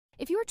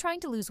If you are trying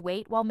to lose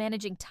weight while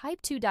managing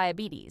type 2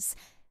 diabetes,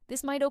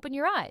 this might open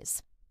your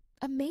eyes.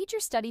 A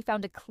major study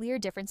found a clear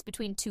difference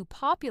between two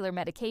popular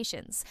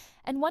medications,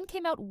 and one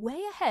came out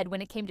way ahead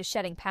when it came to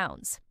shedding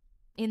pounds.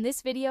 In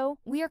this video,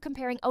 we are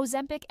comparing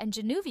Ozempic and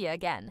Januvia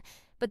again,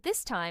 but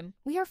this time,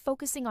 we are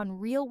focusing on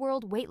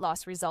real-world weight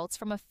loss results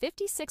from a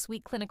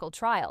 56-week clinical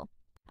trial.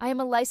 I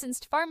am a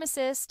licensed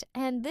pharmacist,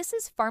 and this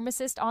is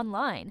Pharmacist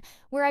Online,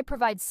 where I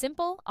provide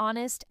simple,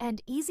 honest,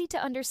 and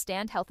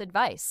easy-to-understand health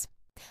advice.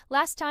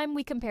 Last time,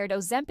 we compared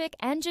Ozempic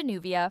and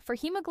Januvia for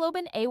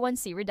hemoglobin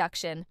A1C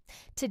reduction.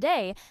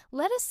 Today,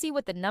 let us see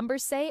what the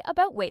numbers say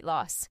about weight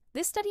loss.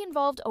 This study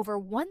involved over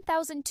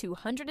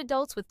 1,200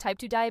 adults with type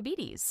 2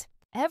 diabetes.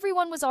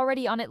 Everyone was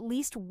already on at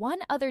least one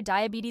other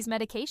diabetes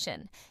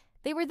medication.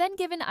 They were then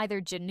given either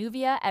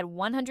Januvia at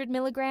 100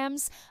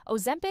 milligrams,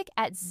 Ozempic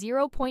at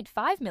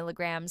 0.5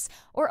 milligrams,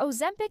 or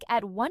Ozempic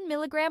at 1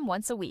 milligram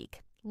once a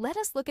week. Let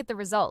us look at the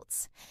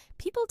results.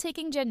 People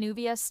taking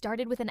Januvia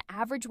started with an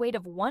average weight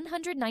of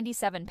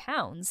 197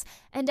 pounds,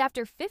 and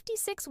after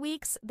 56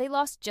 weeks, they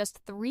lost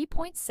just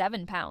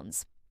 3.7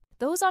 pounds.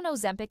 Those on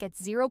Ozempic at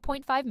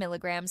 0.5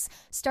 milligrams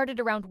started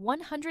around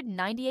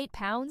 198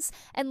 pounds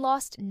and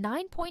lost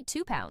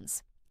 9.2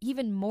 pounds.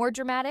 Even more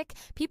dramatic,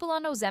 people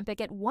on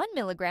Ozempic at 1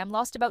 milligram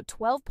lost about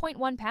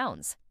 12.1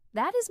 pounds.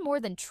 That is more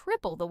than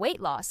triple the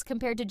weight loss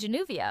compared to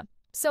Januvia.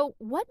 So,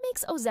 what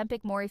makes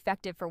Ozempic more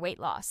effective for weight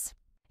loss?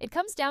 It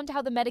comes down to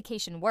how the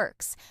medication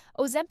works.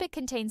 Ozempic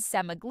contains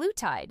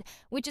Semaglutide,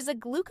 which is a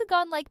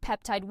glucagon-like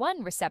peptide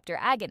 1 receptor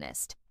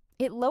agonist.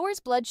 It lowers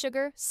blood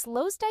sugar,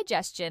 slows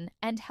digestion,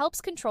 and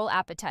helps control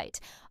appetite,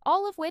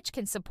 all of which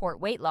can support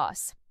weight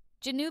loss.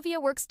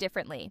 Januvia works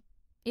differently.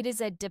 It is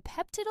a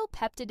dipeptidyl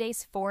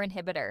peptidase 4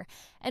 inhibitor,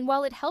 and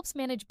while it helps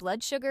manage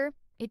blood sugar,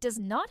 it does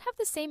not have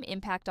the same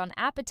impact on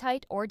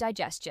appetite or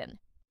digestion.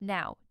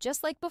 Now,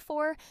 just like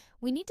before,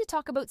 we need to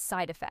talk about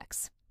side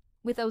effects.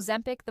 With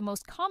Ozempic, the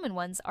most common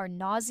ones are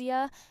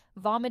nausea,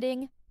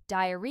 vomiting,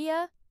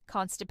 diarrhea,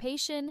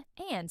 constipation,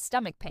 and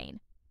stomach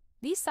pain.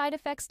 These side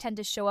effects tend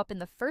to show up in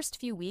the first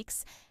few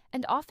weeks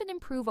and often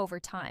improve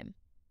over time.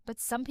 But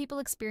some people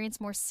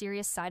experience more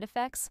serious side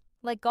effects,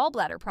 like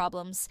gallbladder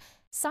problems.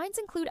 Signs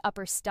include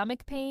upper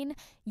stomach pain,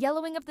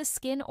 yellowing of the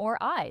skin or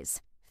eyes,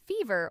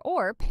 fever,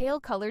 or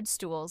pale-colored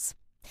stools.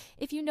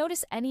 If you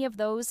notice any of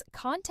those,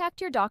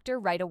 contact your doctor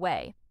right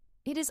away.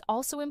 It is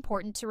also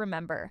important to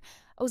remember,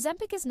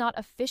 Ozempic is not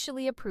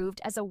officially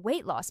approved as a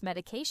weight loss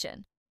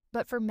medication.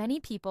 But for many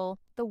people,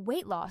 the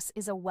weight loss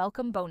is a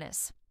welcome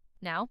bonus.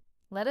 Now,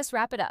 let us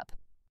wrap it up.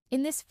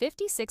 In this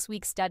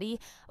 56-week study,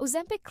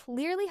 Ozempic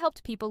clearly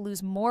helped people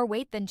lose more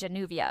weight than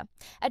Januvia,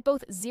 at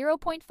both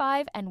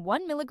 0.5 and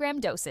 1 milligram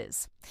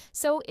doses.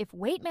 So if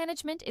weight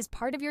management is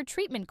part of your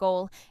treatment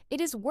goal,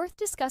 it is worth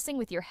discussing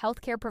with your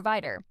healthcare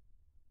provider.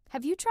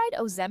 Have you tried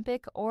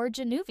Ozempic or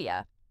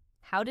Januvia?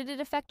 How did it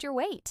affect your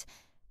weight?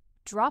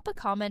 Drop a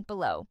comment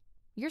below.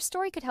 Your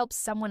story could help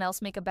someone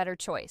else make a better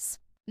choice.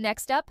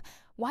 Next up,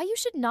 why you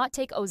should not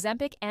take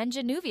Ozempic and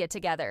Januvia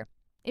together.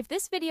 If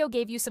this video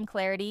gave you some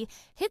clarity,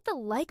 hit the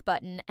like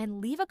button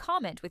and leave a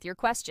comment with your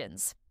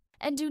questions.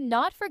 And do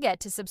not forget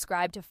to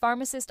subscribe to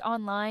Pharmacist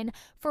Online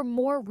for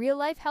more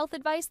real-life health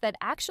advice that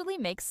actually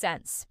makes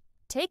sense.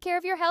 Take care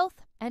of your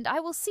health, and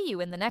I will see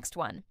you in the next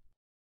one.